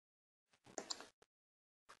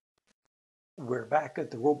We're back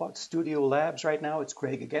at the Robot Studio Labs right now. It's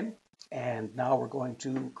Craig again. And now we're going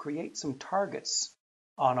to create some targets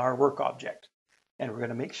on our work object. And we're going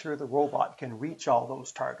to make sure the robot can reach all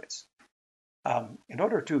those targets. In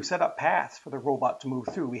order to set up paths for the robot to move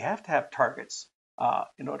through, we have to have targets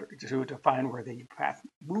in order to define where the path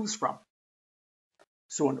moves from.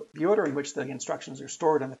 So the order in which the instructions are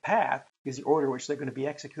stored in the path is the order in which they're going to be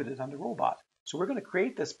executed on the robot. So we're going to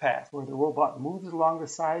create this path where the robot moves along the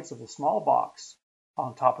sides of the small box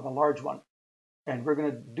on top of the large one. And we're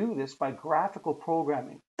going to do this by graphical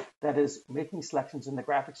programming, that is, making selections in the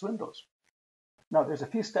graphics windows. Now, there's a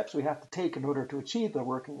few steps we have to take in order to achieve the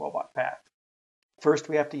working robot path. First,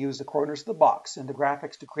 we have to use the corners of the box in the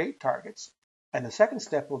graphics to create targets. And the second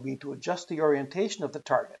step will be to adjust the orientation of the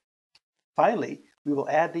target. Finally, we will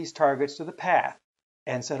add these targets to the path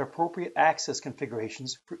and set appropriate axis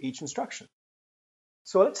configurations for each instruction.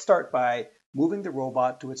 So let's start by moving the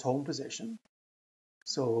robot to its home position.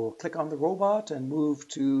 So click on the robot and move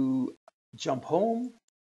to jump home.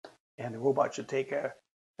 And the robot should take a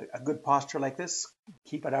good posture like this.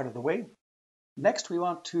 Keep it out of the way. Next, we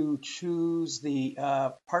want to choose the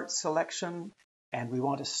part selection, and we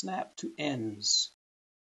want to snap to ends.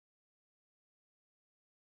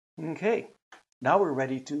 Okay, now we're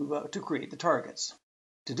ready to create the targets.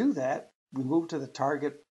 To do that, we move to the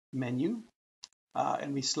target menu.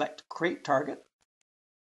 And we select Create Target,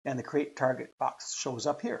 and the Create Target box shows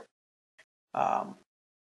up here.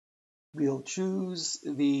 We'll choose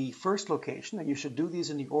the first location, and you should do these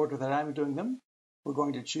in the order that I'm doing them. We're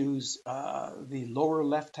going to choose the lower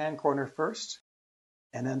left-hand corner first,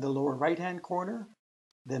 and then the lower right-hand corner,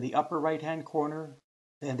 then the upper right-hand corner,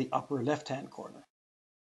 then the upper left-hand corner.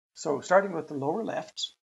 So starting with the lower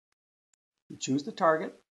left, we choose the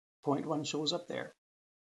target, point 1 shows up there.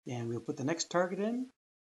 And we'll put the next target in,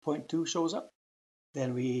 point 2 shows up.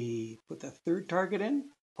 Then we put the third target in,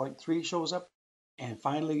 point 3 shows up. And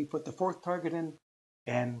finally, we put the fourth target in,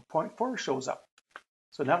 and point 4 shows up.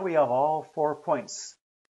 So now we have all 4 points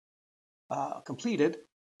completed.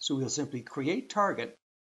 So we'll simply create target,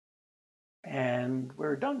 and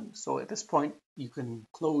we're done. So at this point, you can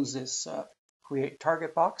close this create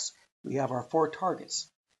target box. We have our 4 targets.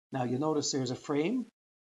 Now you'll notice there's a frame,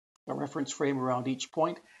 a reference frame around each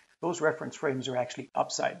point. Those reference frames are actually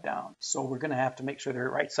upside down, so we're going to have to make sure they're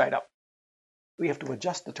right side up. We have to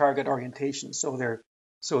adjust the target orientation so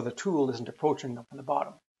the tool isn't approaching them from the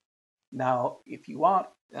bottom. Now, if you want,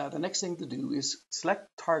 the next thing to do is select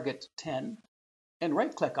target 10 and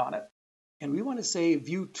right-click on it, and we want to say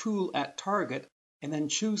View Tool at Target, and then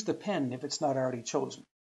choose the pen if it's not already chosen.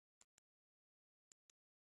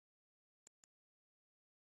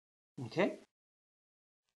 Okay.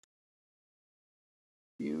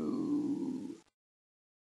 View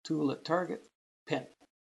Tool at Target, Pen.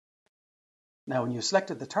 Now, when you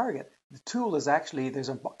selected the target, the tool is actually, there's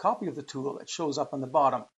a copy of the tool that shows up on the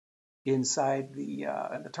bottom inside the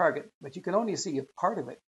target, but you can only see a part of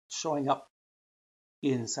it showing up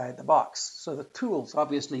inside the box. So the tool's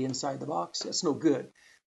obviously inside the box. That's no good.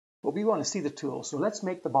 But we want to see the tool, so let's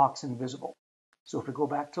make the box invisible. So if we go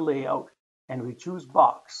back to Layout and we choose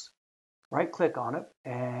Box, right-click on it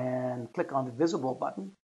and click on the Visible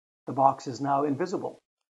button, the box is now invisible.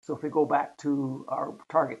 So if we go back to our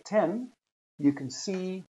target 10, you can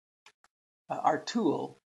see our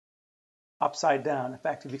tool upside down. In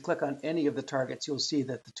fact, if you click on any of the targets, you'll see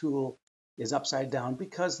that the tool is upside down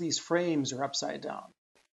because these frames are upside down.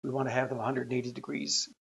 We want to have them 180 degrees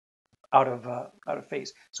out of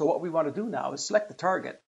phase. So what we want to do now is select the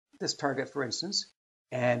target, this target for instance,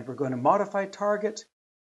 and we're going to modify target,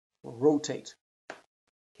 rotate.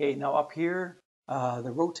 Okay, now up here,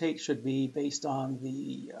 the rotate should be based on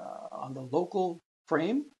the local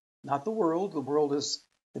frame, not the world. The world is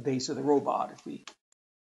the base of the robot.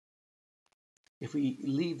 If we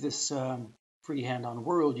leave this freehand on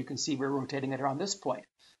world, you can see we're rotating it around this point.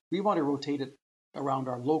 We want to rotate it around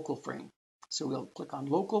our local frame. So we'll click on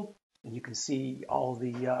local, and you can see all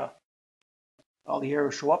the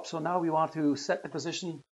arrows show up. So now we want to set the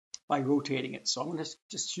position by rotating it. So I'm going to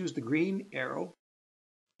just choose the green arrow,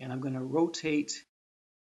 and I'm going to rotate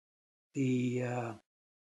the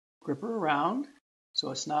gripper around.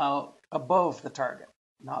 So it's now above the target,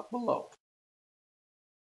 not below.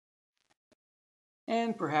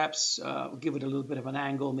 And perhaps give it a little bit of an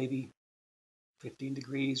angle, maybe 15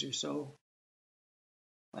 degrees or so,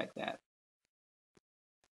 like that.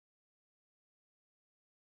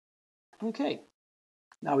 Okay,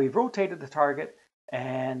 now we've rotated the target,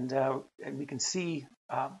 and we can see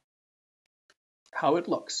how it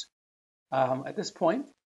looks. At this point,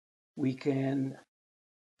 we can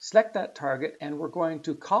select that target, and we're going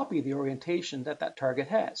to copy the orientation that that target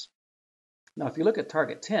has. Now, if you look at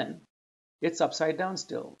target 10, it's upside down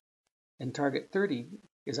still, and target 30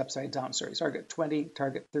 is upside down. Sorry, target 20,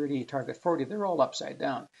 target 30, target 40, they're all upside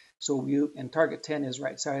down. So and target 10 is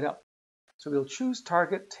right side up. So we'll choose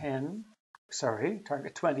target 20,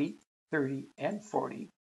 30, and 40,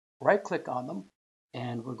 right-click on them,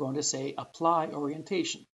 and we're going to say Apply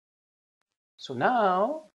Orientation. So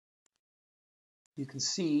now you can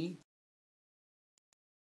see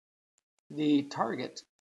the target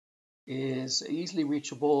is easily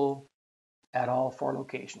reachable at all 4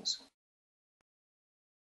 locations.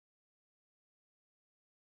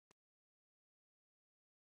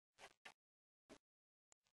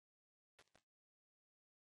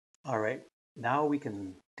 All right, now we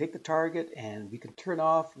can take the target and we can turn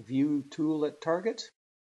off View Tool at Target,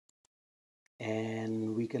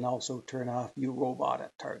 and we can also turn off View Robot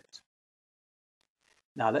at Target.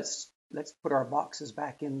 Now let's put our boxes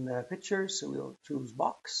back in the picture. So we'll choose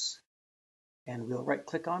Box, and we'll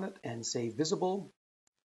right-click on it and say Visible.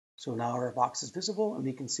 So now our box is visible, and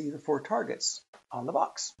we can see the 4 targets on the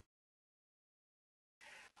box.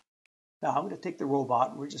 Now I'm going to take the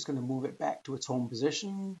robot, and we're just going to move it back to its home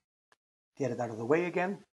position. Get it out of the way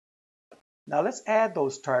again. Now let's add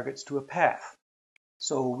those targets to a path.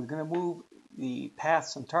 So we're going to move the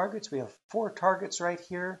paths and targets. We have 4 targets right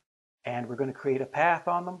here, and we're going to create a path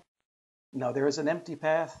on them. Now there is an empty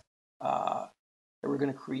path that we're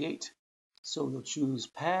going to create. So we'll choose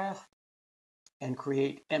Path and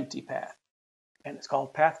create Empty Path, and it's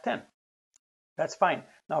called Path 10. That's fine.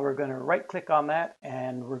 Now we're going to right-click on that,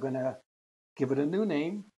 and we're going to give it a new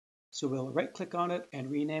name. So we'll right-click on it and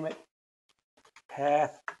rename it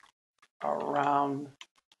Path Around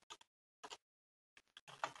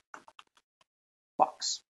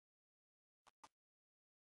Box.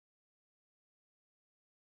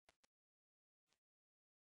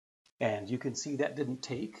 And you can see that didn't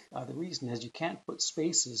take. The reason is you can't put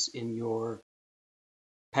spaces in your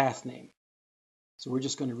path name. So we're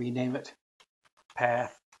just going to rename it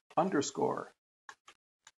Path _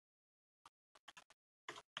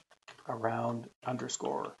 Around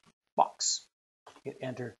 _ Box. Hit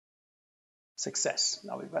Enter. Success.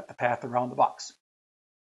 Now we've got the path around the box.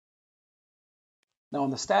 Now on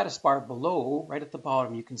the status bar below, right at the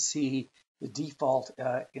bottom, you can see the default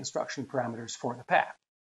instruction parameters for the path.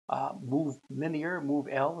 Move linear, move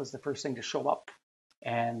L is the first thing to show up,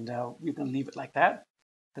 and we're going to leave it like that.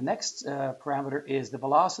 The next parameter is the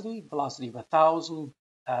velocity of 1,000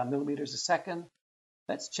 millimeters a second.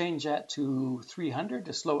 Let's change that to 300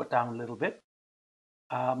 to slow it down a little bit.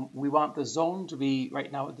 We want the zone to be,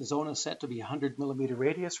 right now the zone is set to be 100 millimeter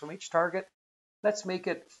radius from each target. Let's make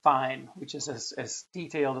it fine, which is as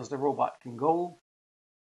detailed as the robot can go.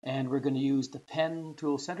 And we're going to use the pen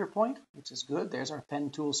tool center point, which is good. There's our pen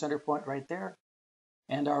tool center point right there.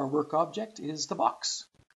 And our work object is the box.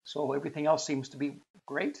 So everything else seems to be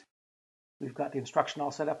great. We've got the instruction all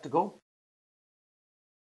set up to go.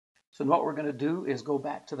 So what we're going to do is go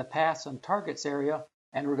back to the Paths and Targets area,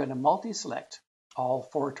 and we're going to multi-select all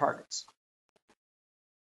 4 targets.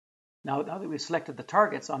 Now that we've selected the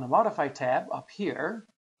targets, on the Modify tab up here,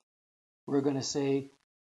 we're going to say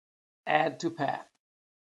Add to Path.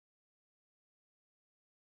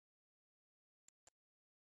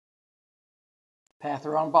 Path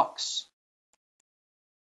Around Box.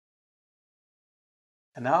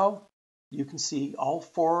 And now you can see all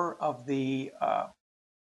 4 of the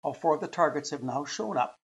targets have now shown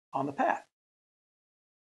up on the path.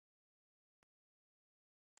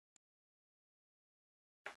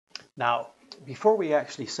 Now, before we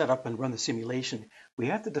actually set up and run the simulation, we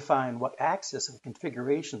have to define what axis of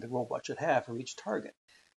configuration the robot should have for each target.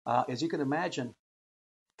 As you can imagine,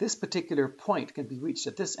 this particular point can be reached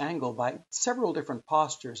at this angle by several different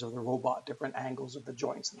postures of the robot, different angles of the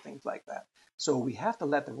joints and things like that. So we have to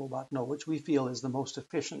let the robot know which we feel is the most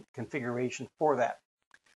efficient configuration for that.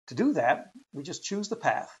 To do that, we just choose the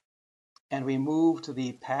path, and we move to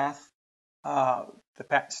the path,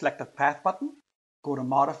 select the path button, go to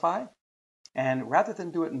Modify, and rather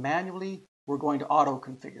than do it manually, we're going to auto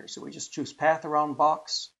configure. So we just choose Path Around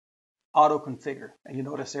Box, Auto Configure, and you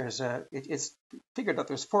notice it's figured that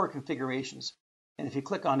there's 4 configurations, and if you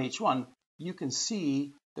click on each one, you can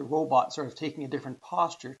see the robot sort of taking a different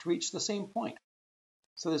posture to reach the same point.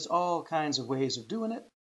 So there's all kinds of ways of doing it,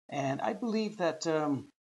 and I believe that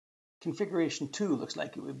configuration 2 looks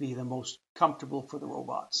like it would be the most comfortable for the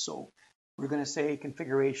robot. So we're going to say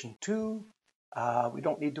configuration 2. We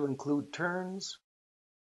don't need to include turns,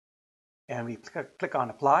 and we click on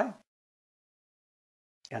Apply,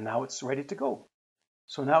 and now it's ready to go.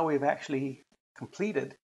 So now we've actually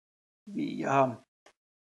completed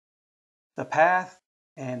the path,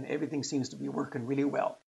 and everything seems to be working really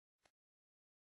well.